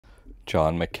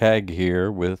John McCagg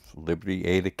here with Liberty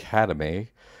Aid Academy.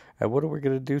 And what are we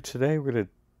going to do today? We're going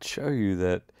to show you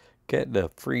that getting a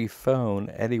free phone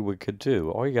anyone could do.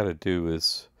 All you got to do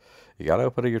is you got to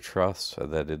open your trust,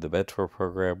 and then in the mentor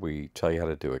program we tell you how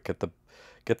to do it.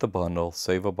 Get the bundle,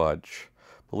 save a bunch.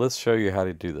 But let's show you how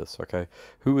to do this, okay?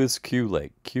 Who is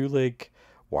QLink? QLink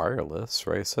Wireless,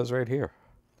 right? It says right here.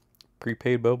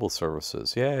 Prepaid mobile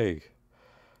services. Yay.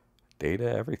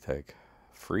 Data, everything.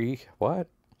 Free, what?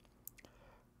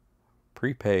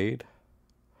 Prepaid,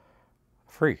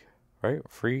 free, right?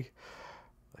 Free.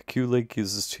 QLink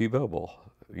uses T-Mobile,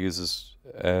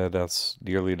 and that's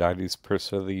nearly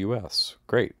 90% of the U.S.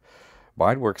 Great.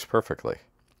 Mine works perfectly.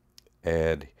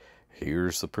 And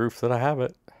here's the proof that I have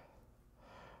it.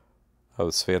 That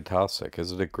was fantastic.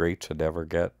 Isn't it great to never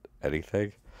get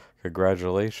anything?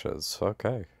 Congratulations.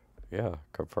 Okay. Yeah,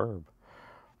 confirm.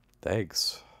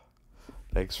 Thanks.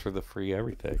 Thanks for the free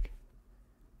everything.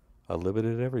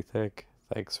 Unlimited everything.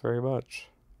 Thanks very much.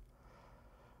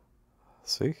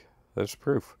 See? There's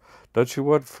proof. Don't you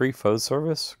want free phone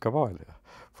service? Come on.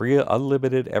 Free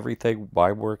unlimited everything.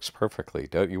 Mine works perfectly.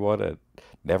 Don't you want to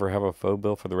never have a phone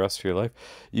bill for the rest of your life?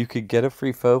 You can get a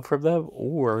free phone from them,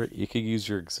 or you can use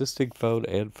your existing phone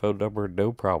and phone number,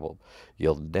 no problem.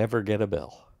 You'll never get a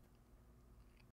bill.